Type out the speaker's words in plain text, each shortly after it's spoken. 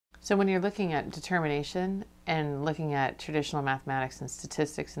So when you're looking at determination and looking at traditional mathematics and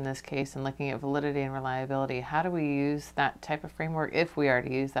statistics in this case and looking at validity and reliability, how do we use that type of framework, if we are to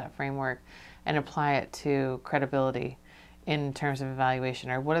use that framework, and apply it to credibility in terms of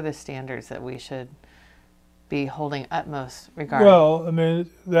evaluation? Or what are the standards that we should be holding utmost regard? Well, I mean,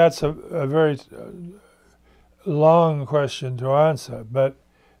 that's a very long question to answer, but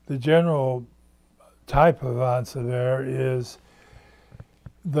the general type of answer there is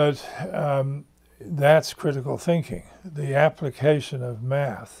that that's critical thinking, the application of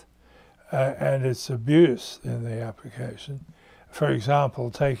math and its abuse in the application. For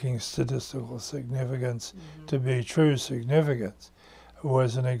example, taking statistical significance to be true significance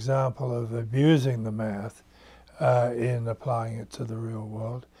was an example of abusing the math in applying it to the real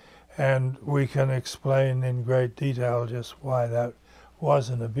world. And we can explain in great detail just why that was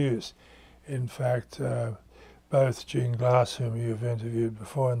an abuse. In fact, both Jean Glass, whom you've interviewed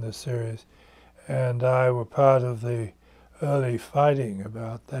before in this series, and I were part of the early fighting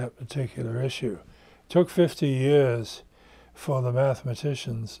about that particular issue. It took 50 years for the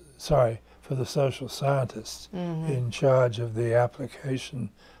for the social scientists in charge of the application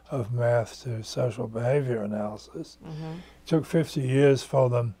of math to social behavior analysis. It took 50 years for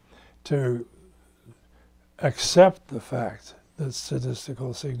them to accept the fact that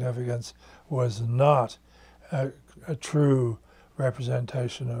statistical significance was not a true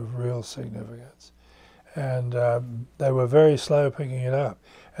representation of real significance. And they were very slow picking it up.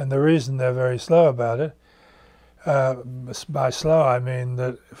 And the reason they're very slow about it, by slow I mean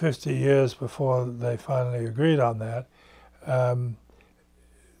that 50 years before they finally agreed on that,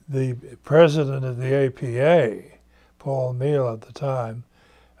 the president of the APA, Paul Meehl at the time,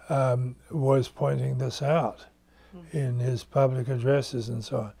 was pointing this out in his public addresses and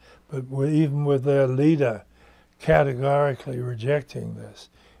so on. But even with their leader categorically rejecting this,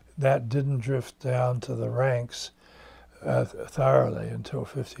 that didn't drift down to the ranks thoroughly until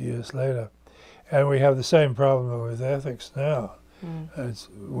 50 years later. And we have the same problem with ethics now.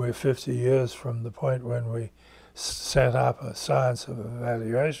 We're 50 years from the point when we set up a science of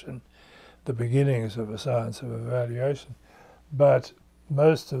evaluation, the beginnings of a science of evaluation. But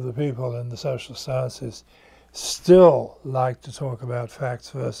most of the people in the social sciences still like to talk about facts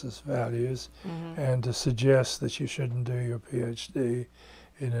versus values and to suggest that you shouldn't do your PhD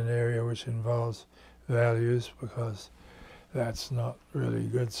in an area which involves values because that's not really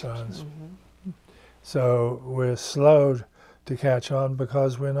good science. So we're slow to catch on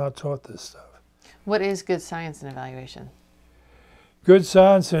because we're not taught this stuff. What is good science in evaluation? Good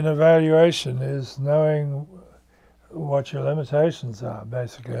science in evaluation is knowing what your limitations are,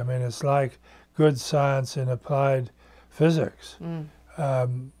 basically. I mean, it's like good science in applied physics.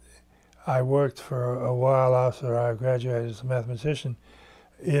 I worked for a while after I graduated as a mathematician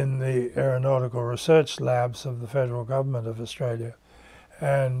in the aeronautical research labs of the federal government of Australia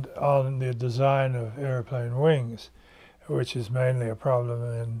and on the design of airplane wings, which is mainly a problem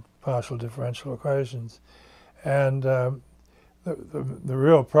in partial differential equations. And the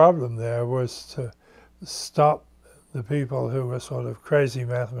real problem there was to stop the people who were sort of crazy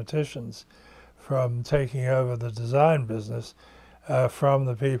mathematicians from taking over the design business from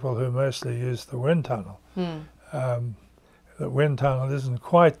the people who mostly use the wind tunnel. The wind tunnel isn't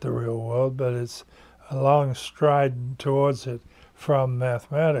quite the real world, but it's a long stride towards it from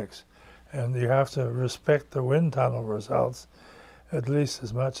mathematics. And you have to respect the wind tunnel results at least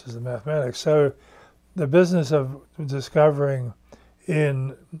as much as the mathematics. So the business of discovering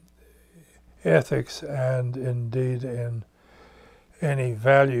in ethics and indeed in any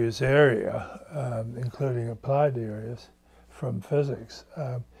values area, including applied areas from physics,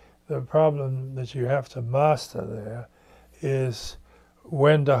 the problem that you have to master there is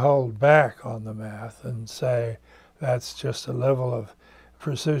when to hold back on the math and say that's just a level of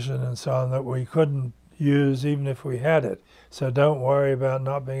precision and so on that we couldn't use even if we had it. So don't worry about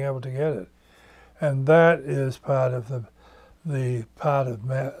not being able to get it. And that is part of the part of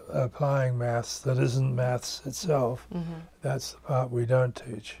applying maths that isn't maths itself. That's the part we don't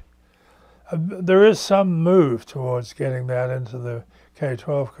teach. There is some move towards getting that into the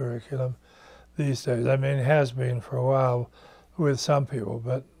K-12 curriculum these days. I mean, it has been for a while with some people,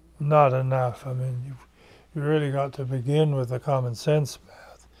 but not enough. I mean, you really got to begin with the common sense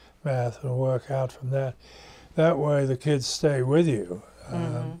math and work out from that. That way the kids stay with you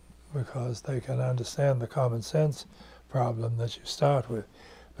because they can understand the common sense problem that you start with.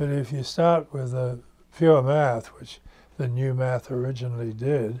 But if you start with the pure math, which the new math originally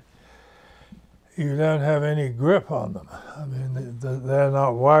did, you don't have any grip on them. I mean, they're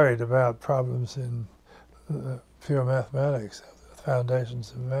not worried about problems in pure mathematics.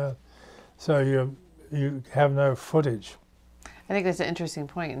 foundations of math. So you have no footage. I think that's an interesting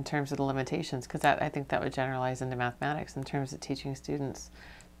point in terms of the limitations, because I think that would generalize into mathematics in terms of teaching students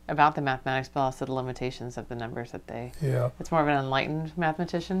about the mathematics, but also the limitations of the numbers that they. Yeah. It's more of an enlightened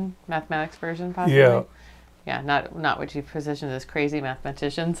mathematics version, possibly. Yeah. Yeah, not what you positioned as crazy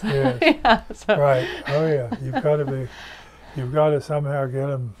mathematicians. Yes. Yeah, so. Right. Oh yeah. You've got to somehow get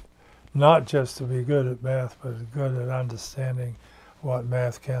them not just to be good at math, but good at understanding what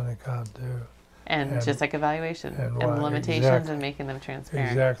math can and can't do. And just like evaluation and why, limitations exactly, and making them transparent.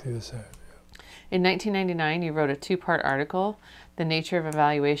 Exactly the same. In 1999, you wrote a 2-part article, The Nature of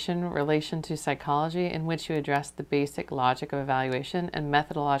Evaluation, Relation to Psychology, in which you addressed the basic logic of evaluation and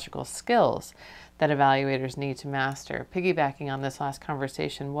methodological skills that evaluators need to master. Piggybacking on this last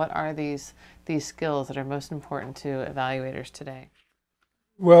conversation, what are these skills that are most important to evaluators today?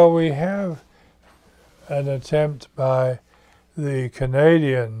 Well, we have an attempt by the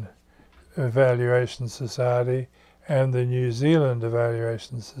Canadian Evaluation Society and the New Zealand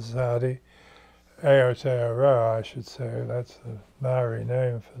Evaluation Society, Aotearoa, I should say, that's the Maori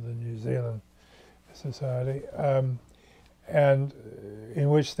name for the New Zealand Society, and in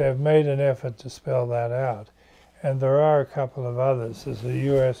which they've made an effort to spell that out. And there are a couple of others. There's a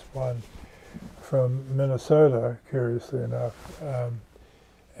US one from Minnesota, curiously enough,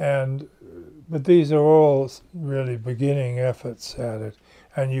 but these are all really beginning efforts at it.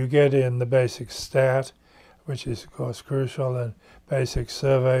 And you get in the basic stat, which is of course crucial, and basic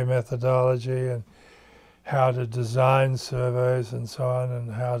survey methodology, and how to design surveys and so on,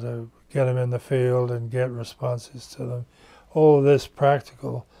 and how to get them in the field and get responses to them. All of this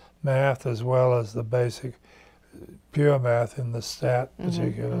practical math, as well as the basic pure math in the stat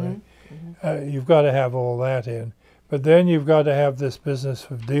particularly. You've got to have all that in. But then you've got to have this business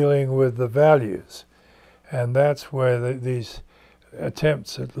of dealing with the values. And that's where these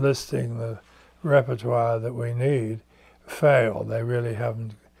attempts at listing the repertoire that we need fail. They really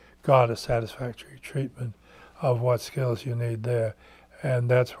haven't got a satisfactory treatment of what skills you need there. And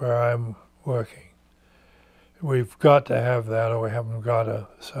that's where I'm working. We've got to have that, or we haven't got a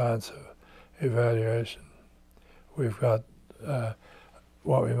science of evaluation. We've got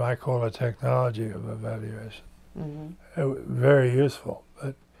what we might call a technology of evaluation. Very useful,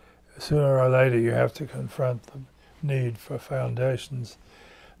 but sooner or later you have to confront the need for foundations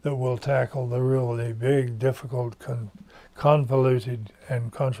that will tackle the really big, difficult, convoluted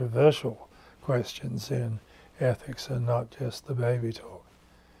and controversial questions in ethics, and not just the baby talk.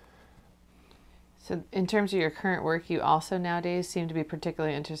 So in terms of your current work, you also nowadays seem to be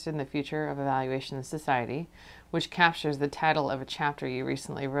particularly interested in the future of evaluation in society, which captures the title of a chapter you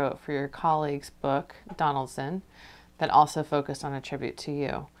recently wrote for your colleague's book, Donaldson, that also focused on a tribute to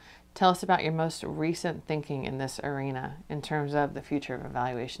you. Tell us about your most recent thinking in this arena in terms of the future of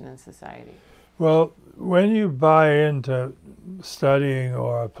evaluation in society. Well, when you buy into studying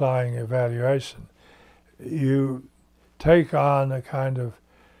or applying evaluation, you take on a kind of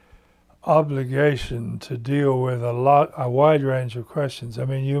obligation to deal with a wide range of questions. I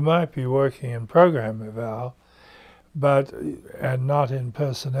mean, you might be working in program eval, and not in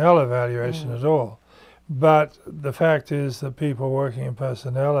personnel evaluation at all. But the fact is that people working in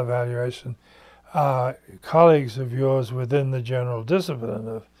personnel evaluation are colleagues of yours within the general discipline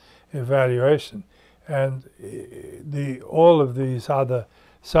of evaluation. And all of these other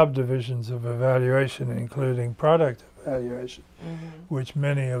subdivisions of evaluation, including product evaluation, which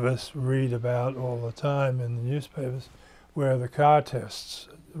many of us read about all the time in the newspapers, where the car tests,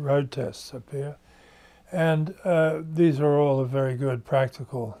 road tests appear. And these are all of very good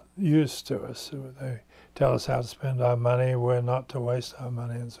practical use to us. They tell us how to spend our money, where not to waste our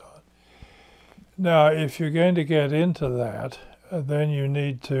money, and so on. Now, if you're going to get into that, then you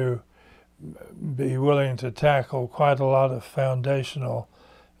need to be willing to tackle quite a lot of foundational,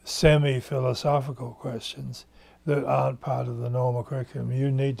 semi-philosophical questions that aren't part of the normal curriculum. You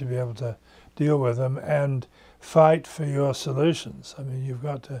need to be able to deal with them and fight for your solutions. I mean, you've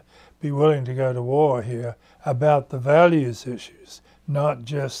got to be willing to go to war here about the values issues, not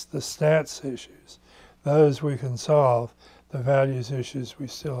just the stats issues. Those we can solve. The values issues we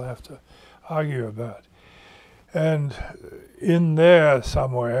still have to argue about. And in there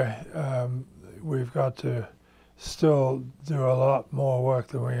somewhere, we've got to still do a lot more work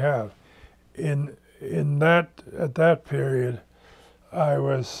than we have. At that period, I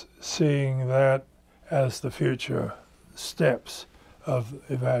was seeing that as the future steps of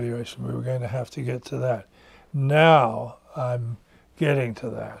evaluation. We were going to have to get to that. Now I'm getting to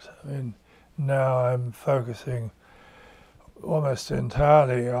that. I mean, now I'm focusing almost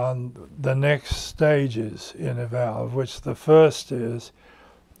entirely on the next stages in eval, of which the first is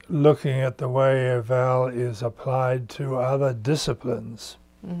looking at the way eval is applied to other disciplines.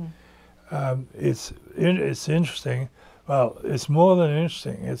 It's interesting. Well, it's more than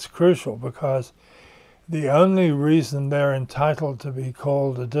interesting. It's crucial, because the only reason they're entitled to be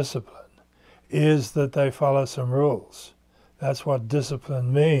called a discipline is that they follow some rules. That's what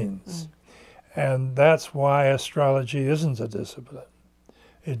discipline means. And that's why astrology isn't a discipline.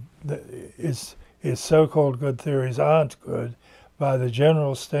 Its so-called good theories aren't good by the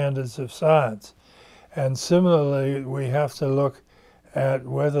general standards of science. And similarly, we have to look at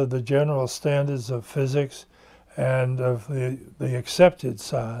whether the general standards of physics and of the accepted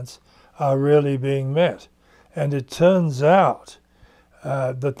science are really being met. And it turns out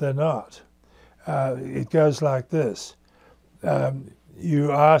that they're not. It goes like this.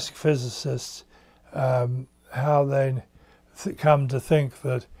 You ask physicists how they come to think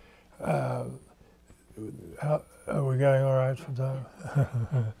that, are we going all right for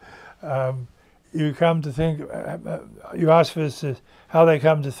time? You come to think, you ask physicists how they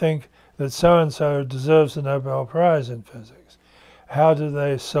come to think that so-and-so deserves a Nobel Prize in physics. How do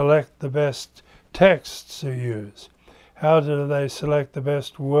they select the best texts to use? How do they select the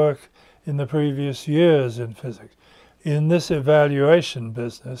best work in the previous years in physics? In this evaluation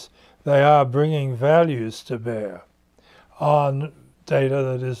business, they are bringing values to bear on data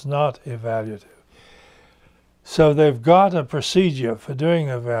that is not evaluative. So they've got a procedure for doing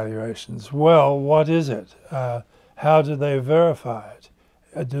evaluations. Well, what is it? How do they verify it?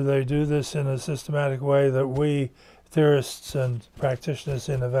 Do they do this in a systematic way that we theorists and practitioners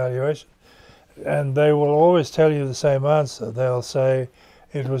in evaluation? And they will always tell you the same answer. They'll say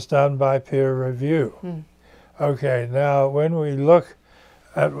it was done by peer review. Okay, now when we look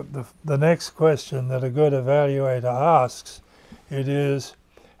at the next question that a good evaluator asks, it is,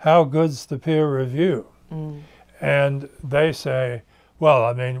 how good's the peer review? And they say, well,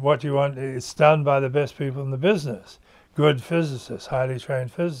 I mean, what do you want? It's done by the best people in the business, good physicists, highly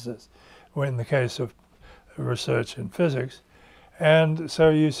trained physicists, in the case of research in physics. And so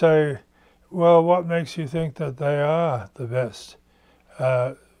you say, well, what makes you think that they are the best?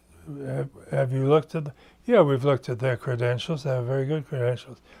 Have you looked at them? Yeah, we've looked at their credentials. They have very good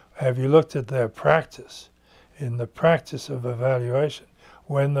credentials. Have you looked at their practice? In the practice of evaluation,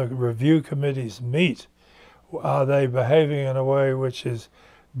 when the review committees meet, are they behaving in a way which is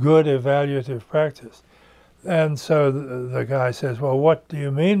good evaluative practice? And so the guy says, well, what do you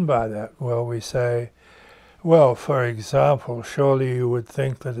mean by that? Well, we say, well, for example, surely you would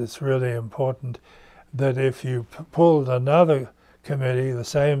think that it's really important that if you pulled another committee the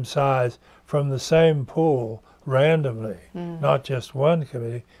same size from the same pool randomly, not just one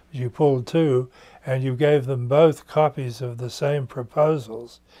committee, but you pulled two, and you gave them both copies of the same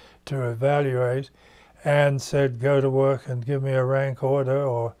proposals to evaluate, and said, go to work and give me a rank order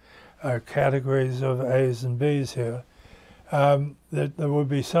or categories of A's and B's here, that there would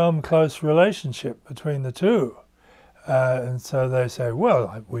be some close relationship between the two. And so they say,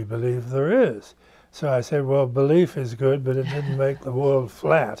 well, we believe there is. So I said, well, belief is good, but it didn't make the world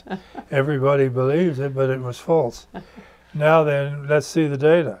flat. Everybody believes it, but it was false. Now then, let's see the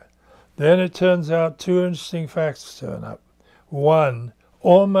data. Then it turns out two interesting facts turn up. One,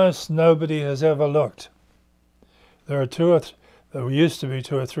 almost nobody has ever looked. There used to be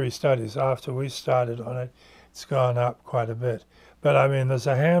 2 or 3 studies. After we started on it, it's gone up quite a bit. But I mean, there's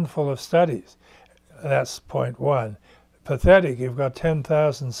a handful of studies. That's point one. Pathetic, you've got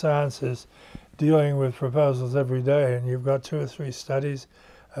 10,000 scientists dealing with proposals every day, and you've got 2 or 3 studies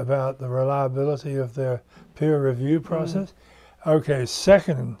about the reliability of their peer review process. Okay,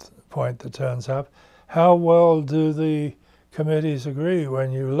 second point that turns up, how well do the committees agree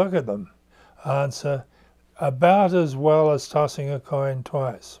when you look at them? Answer, about as well as tossing a coin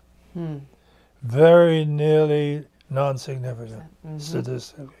twice. Very nearly non-significant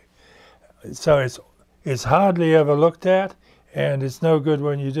statistically. So it's hardly ever looked at, and it's no good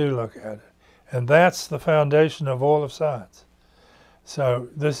when you do look at it. And that's the foundation of all of science. So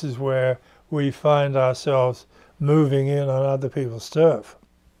this is where we find ourselves moving in on other people's turf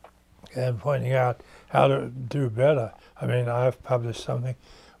and pointing out how to do better. I mean, I've published something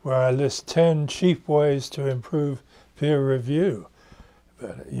where I list 10 cheap ways to improve peer review.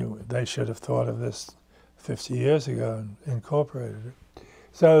 But they should have thought of this 50 years ago and incorporated it.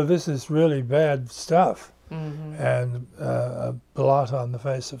 So this is really bad stuff and a blot on the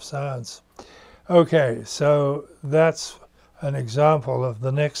face of science. Okay, so that's an example of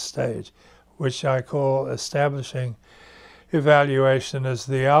the next stage, which I call establishing evaluation as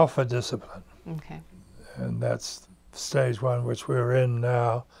the alpha discipline. Okay. And that's stage one, which we're in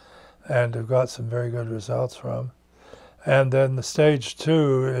now, and have got some very good results from. And then the stage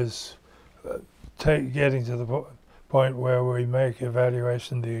two is getting to the point where we make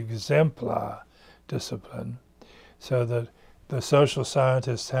evaluation the exemplar discipline, so that the social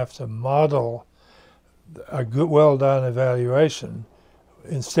scientists have to model a good, well-done evaluation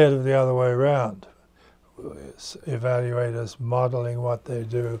instead of the other way around. Evaluators modeling what they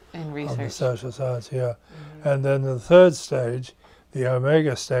do In on the research. social science, yeah. And then the third stage, the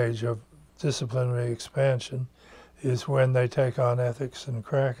omega stage of disciplinary expansion, is when they take on ethics and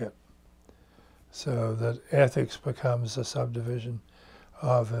crack it, so that ethics becomes a subdivision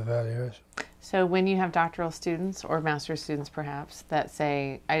of evaluation. So when you have doctoral students or master's students perhaps that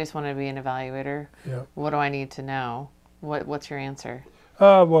say, I just want to be an evaluator, Yeah. what do I need to know? What's your answer?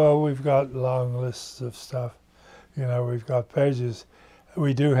 Well, we've got long lists of stuff. You know, we've got pages.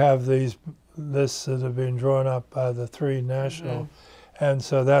 We do have these lists that have been drawn up by the three national, and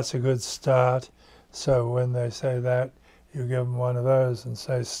so that's a good start. So when they say that, you give them one of those and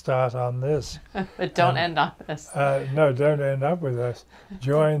say, start on this. But don't end on this. No, don't end up with this.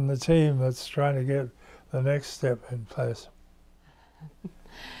 Join the team that's trying to get the next step in place.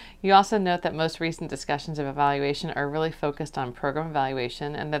 You also note that most recent discussions of evaluation are really focused on program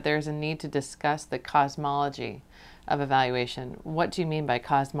evaluation and that there's a need to discuss the cosmology of evaluation. What do you mean by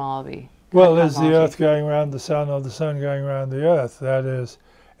cosmology? Well, is the Earth going around the Sun or the Sun going around the Earth? That is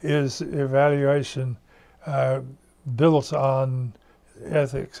evaluation built on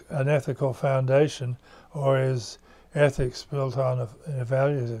ethics, an ethical foundation, or is ethics built on an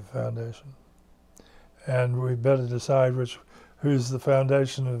evaluative foundation? And we better decide who's the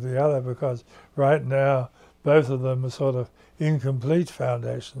foundation of the other, because right now both of them are sort of incomplete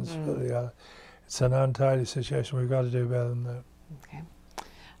foundations for the other. It's an untidy situation. We've got to do better than that. Okay.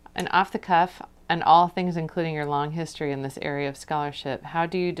 And off the cuff, and all things including your long history in this area of scholarship, how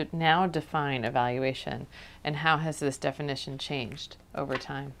do you now define evaluation, and how has this definition changed over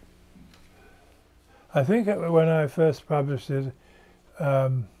time? I think when I first published it,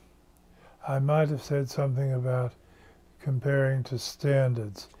 I might have said something about comparing to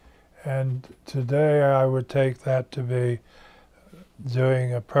standards, and today I would take that to be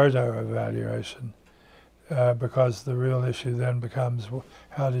doing a proto-evaluation, because the real issue then becomes,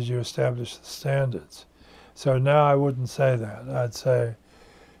 how did you establish the standards? So now I wouldn't say that. I'd say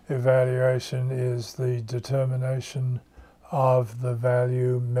evaluation is the determination of the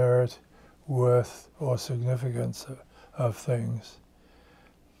value, merit, worth, or significance of things.